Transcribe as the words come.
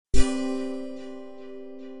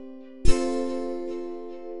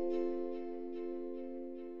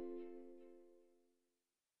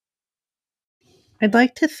I'd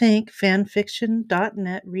like to thank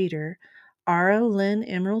fanfiction.net reader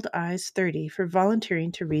AaralynnEmereldEyes30 for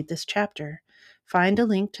volunteering to read this chapter. Find a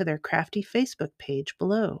link to their crafty Facebook page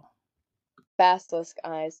below. Basilisk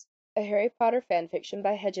Eyes, a Harry Potter fanfiction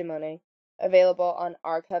by Hegemone, available on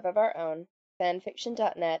Archive of Our Own,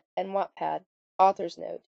 fanfiction.net, and Wattpad. Author's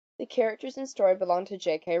note: the characters and story belong to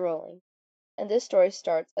J.K. Rowling, and this story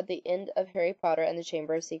starts at the end of Harry Potter and the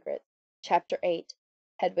Chamber of Secrets. Chapter 8,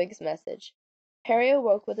 Hedwig's Message. Harry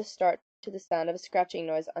awoke with a start to the sound of a scratching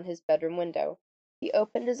noise on his bedroom window. He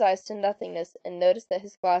opened his eyes to nothingness and noticed that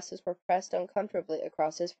his glasses were pressed uncomfortably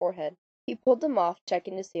across his forehead. He pulled them off,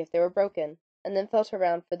 checking to see if they were broken, and then felt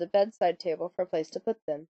around for the bedside table for a place to put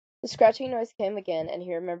them. The scratching noise came again, and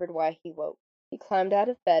he remembered why he woke. He climbed out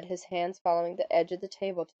of bed, his hands following the edge of the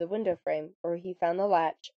table to the window frame, where he found the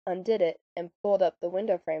latch, undid it, and pulled up the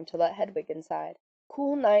window frame to let Hedwig inside.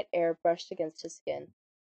 Cool night air brushed against his skin,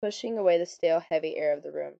 pushing away the stale, heavy air of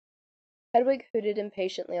the room. Hedwig hooted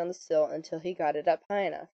impatiently on the sill until he got it up high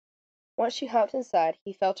enough. Once she hopped inside,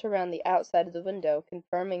 he felt around the outside of the window,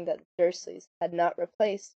 confirming that the Dursleys had not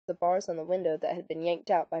replaced the bars on the window that had been yanked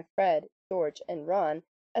out by Fred, George, and Ron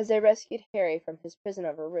as they rescued Harry from his prison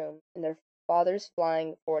of a room in their father's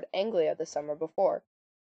flying Ford Anglia the summer before.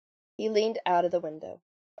 He leaned out of the window.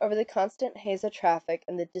 Over the constant haze of traffic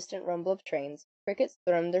and the distant rumble of trains, crickets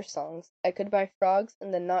thrummed their songs, echoed by frogs in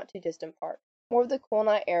the not-too-distant park. More of the cool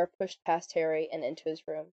night air pushed past Harry and into his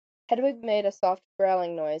room. Hedwig made a soft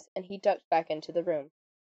growling noise, and he ducked back into the room.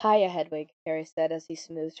 "Hiya, Hedwig," Harry said as he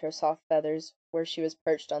smoothed her soft feathers where she was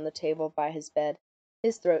perched on the table by his bed.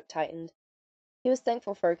 His throat tightened. He was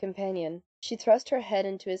thankful for a companion. She thrust her head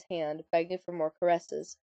into his hand, begging for more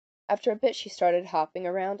caresses. After a bit she started hopping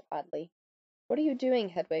around oddly. "What are you doing,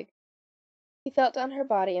 Hedwig?" He felt down her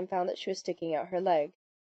body and found that she was sticking out her leg.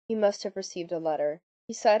 He must have received a letter.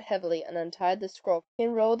 He sighed heavily and untied the scroll. He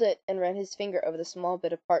unrolled it and ran his finger over the small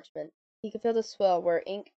bit of parchment. He could feel the swell where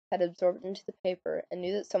ink had absorbed into the paper, and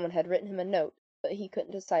knew that someone had written him a note, but he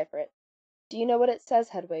couldn't decipher it. "Do you know what it says,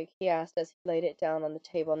 Hedwig?" he asked as he laid it down on the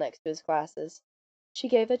table next to his glasses. She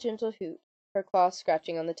gave a gentle hoot, her claws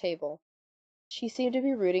scratching on the table. She seemed to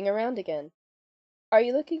be rooting around again. "Are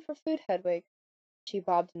you looking for food, Hedwig?" She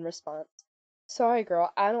bobbed in response. "Sorry,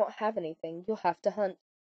 girl, I don't have anything. You'll have to hunt."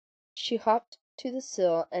 She hopped to the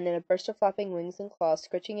sill, and in a burst of flapping wings and claws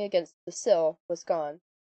scritching against the sill, was gone.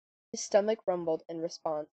 His stomach rumbled in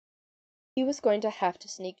response. He was going to have to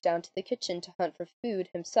sneak down to the kitchen to hunt for food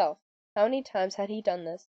himself. How many times had he done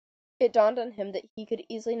this? It dawned on him that he could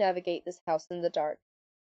easily navigate this house in the dark.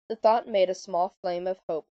 The thought made a small flame of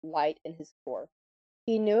hope light in his core.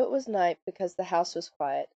 He knew it was night because the house was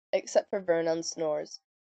quiet, except for Vernon's snores,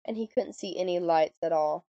 and he couldn't see any lights at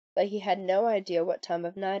all, but he had no idea what time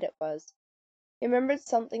of night it was. He remembered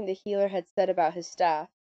something the healer had said about his staff,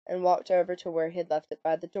 and walked over to where he had left it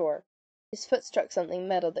by the door. His foot struck something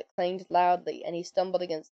metal that clanged loudly, and he stumbled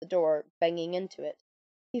against the door, banging into it.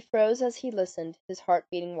 He froze as he listened, his heart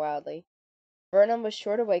beating wildly. Vernon was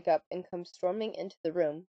sure to wake up and come storming into the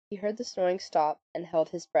room. He heard the snoring stop, and held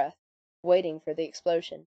his breath, waiting for the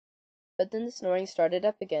explosion. But then the snoring started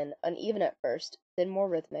up again, uneven at first, then more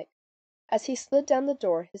rhythmic. As he slid down the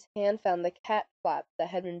door, his hand found the cat flap that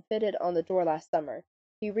had been fitted on the door last summer.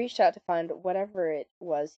 He reached out to find whatever it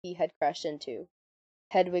was he had crashed into.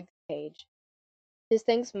 Hedwig's cage. His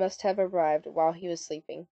things must have arrived while he was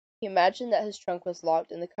sleeping. He imagined that his trunk was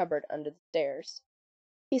locked in the cupboard under the stairs.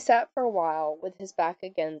 He sat for a while, with his back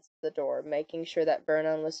against the door, making sure that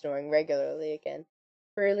Vernon was snoring regularly again,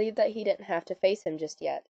 relieved that he didn't have to face him just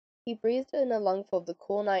yet. He breathed in a lungful of the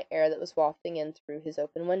cool night air that was wafting in through his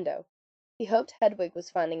open window. He hoped Hedwig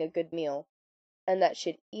was finding a good meal, and that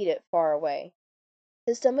she'd eat it far away.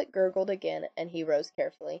 His stomach gurgled again, and he rose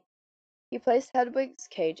carefully. He placed Hedwig's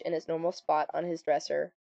cage in its normal spot on his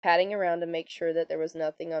dresser, patting around to make sure that there was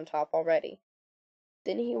nothing on top already.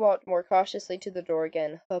 Then he walked more cautiously to the door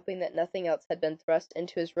again, hoping that nothing else had been thrust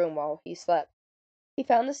into his room while he slept. He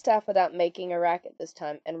found the staff without making a racket this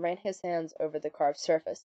time, and ran his hands over the carved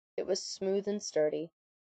surface. It was smooth and sturdy.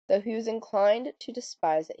 Though he was inclined to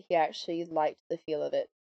despise it, he actually liked the feel of it.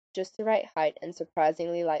 Just the right height and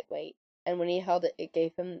surprisingly lightweight, and when he held it, it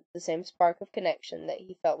gave him the same spark of connection that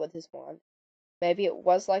he felt with his wand. Maybe it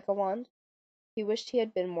was like a wand? He wished he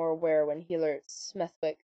had been more aware when Healer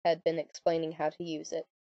Smethwick had been explaining how to use it.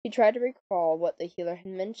 He tried to recall what the healer had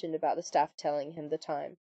mentioned about the staff telling him the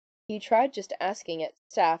time. He tried just asking its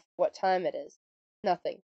staff what time it is.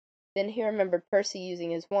 Nothing. Then he remembered Percy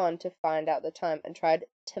using his wand to find out the time, and tried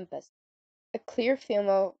Tempest. A clear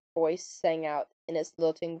female voice sang out in its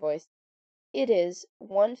lilting voice, "It is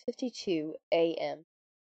 1:52 a.m."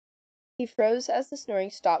 He froze as the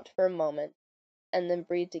snoring stopped for a moment, and then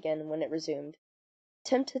breathed again when it resumed.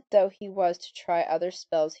 Tempted though he was to try other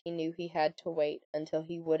spells, he knew he had to wait until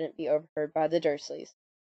he wouldn't be overheard by the Dursleys.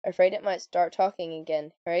 Afraid it might start talking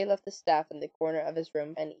again, Harry left the staff in the corner of his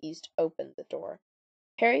room and eased open the door.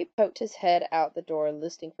 Harry poked his head out the door,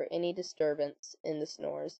 listening for any disturbance in the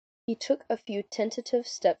snores. He took a few tentative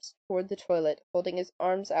steps toward the toilet, holding his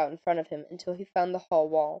arms out in front of him until he found the hall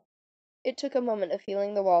wall. It took a moment of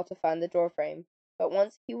feeling the wall to find the door frame, but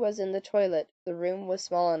once he was in the toilet, the room was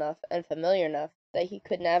small enough and familiar enough that he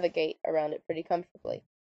could navigate around it pretty comfortably.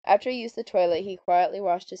 After he used the toilet, he quietly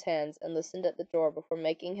washed his hands and listened at the door before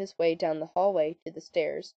making his way down the hallway to the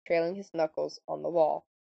stairs, trailing his knuckles on the wall.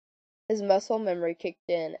 His muscle memory kicked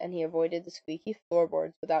in, and he avoided the squeaky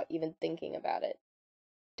floorboards without even thinking about it.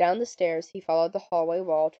 Down the stairs, he followed the hallway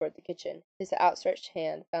wall toward the kitchen. His outstretched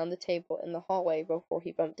hand found the table in the hallway before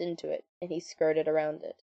he bumped into it, and he skirted around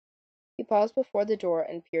it. He paused before the door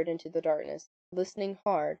and peered into the darkness, listening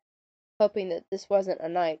hard, hoping that this wasn't a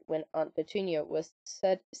night when Aunt Petunia was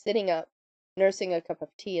sitting up, nursing a cup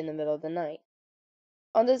of tea in the middle of the night.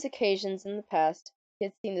 On those occasions in the past, he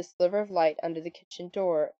had seen the sliver of light under the kitchen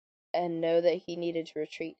door, and know that he needed to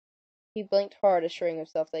retreat. He blinked hard, assuring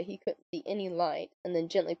himself that he couldn't see any light, and then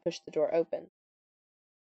gently pushed the door open.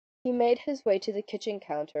 He made his way to the kitchen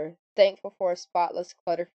counter, thankful for a spotless,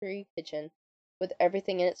 clutter-free kitchen, with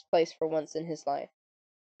everything in its place for once in his life.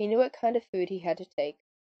 He knew what kind of food he had to take,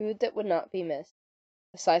 food that would not be missed.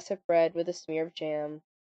 A slice of bread with a smear of jam,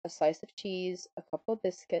 a slice of cheese, a couple of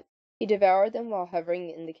biscuits. He devoured them while hovering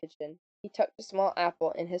in the kitchen. He tucked a small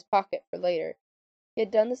apple in his pocket for later. He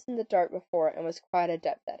had done this in the dark before and was quite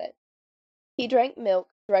adept at it. He drank milk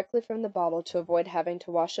directly from the bottle to avoid having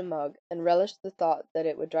to wash a mug, and relished the thought that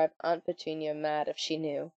it would drive Aunt Petunia mad if she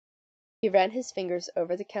knew. He ran his fingers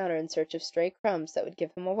over the counter in search of stray crumbs that would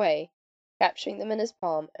give him away, capturing them in his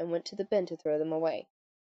palm, and went to the bin to throw them away.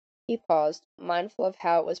 He paused, mindful of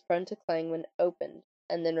how it was prone to clang when opened,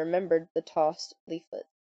 and then remembered the tossed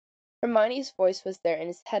leaflets. Hermione's voice was there in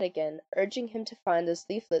his head again, urging him to find those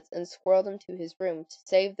leaflets and squirrel them to his room to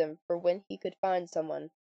save them for when he could find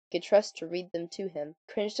someone he could trust to read them to him.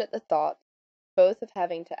 He cringed at the thought, both of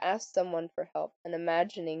having to ask someone for help and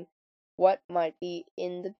imagining what might be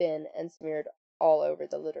in the bin and smeared all over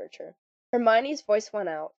the literature. Hermione's voice went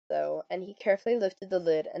out, though, and he carefully lifted the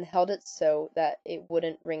lid and held it so that it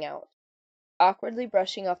wouldn't ring out. Awkwardly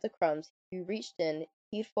brushing off the crumbs, he reached in,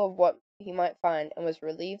 heedful of what he might find, and was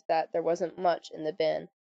relieved that there wasn't much in the bin,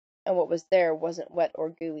 and what was there wasn't wet or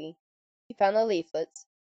gooey. He found the leaflets,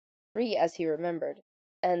 3 as he remembered,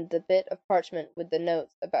 and the bit of parchment with the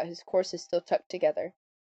notes about his courses still tucked together.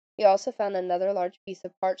 He also found another large piece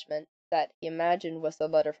of parchment that he imagined was the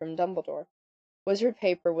letter from Dumbledore. Wizard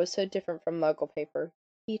paper was so different from Muggle paper.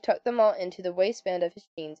 He tucked them all into the waistband of his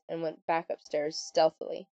jeans and went back upstairs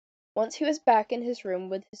stealthily. Once he was back in his room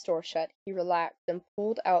with his door shut, he relaxed and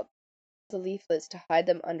pulled out the leaflets to hide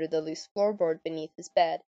them under the loose floorboard beneath his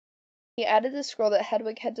bed. He added the scroll that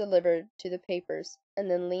Hedwig had delivered to the papers,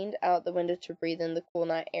 and then leaned out the window to breathe in the cool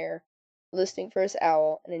night air, listening for his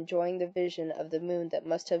owl, and enjoying the vision of the moon that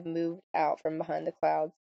must have moved out from behind the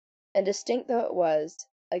clouds, and distinct though it was,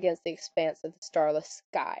 against the expanse of the starless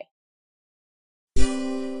sky.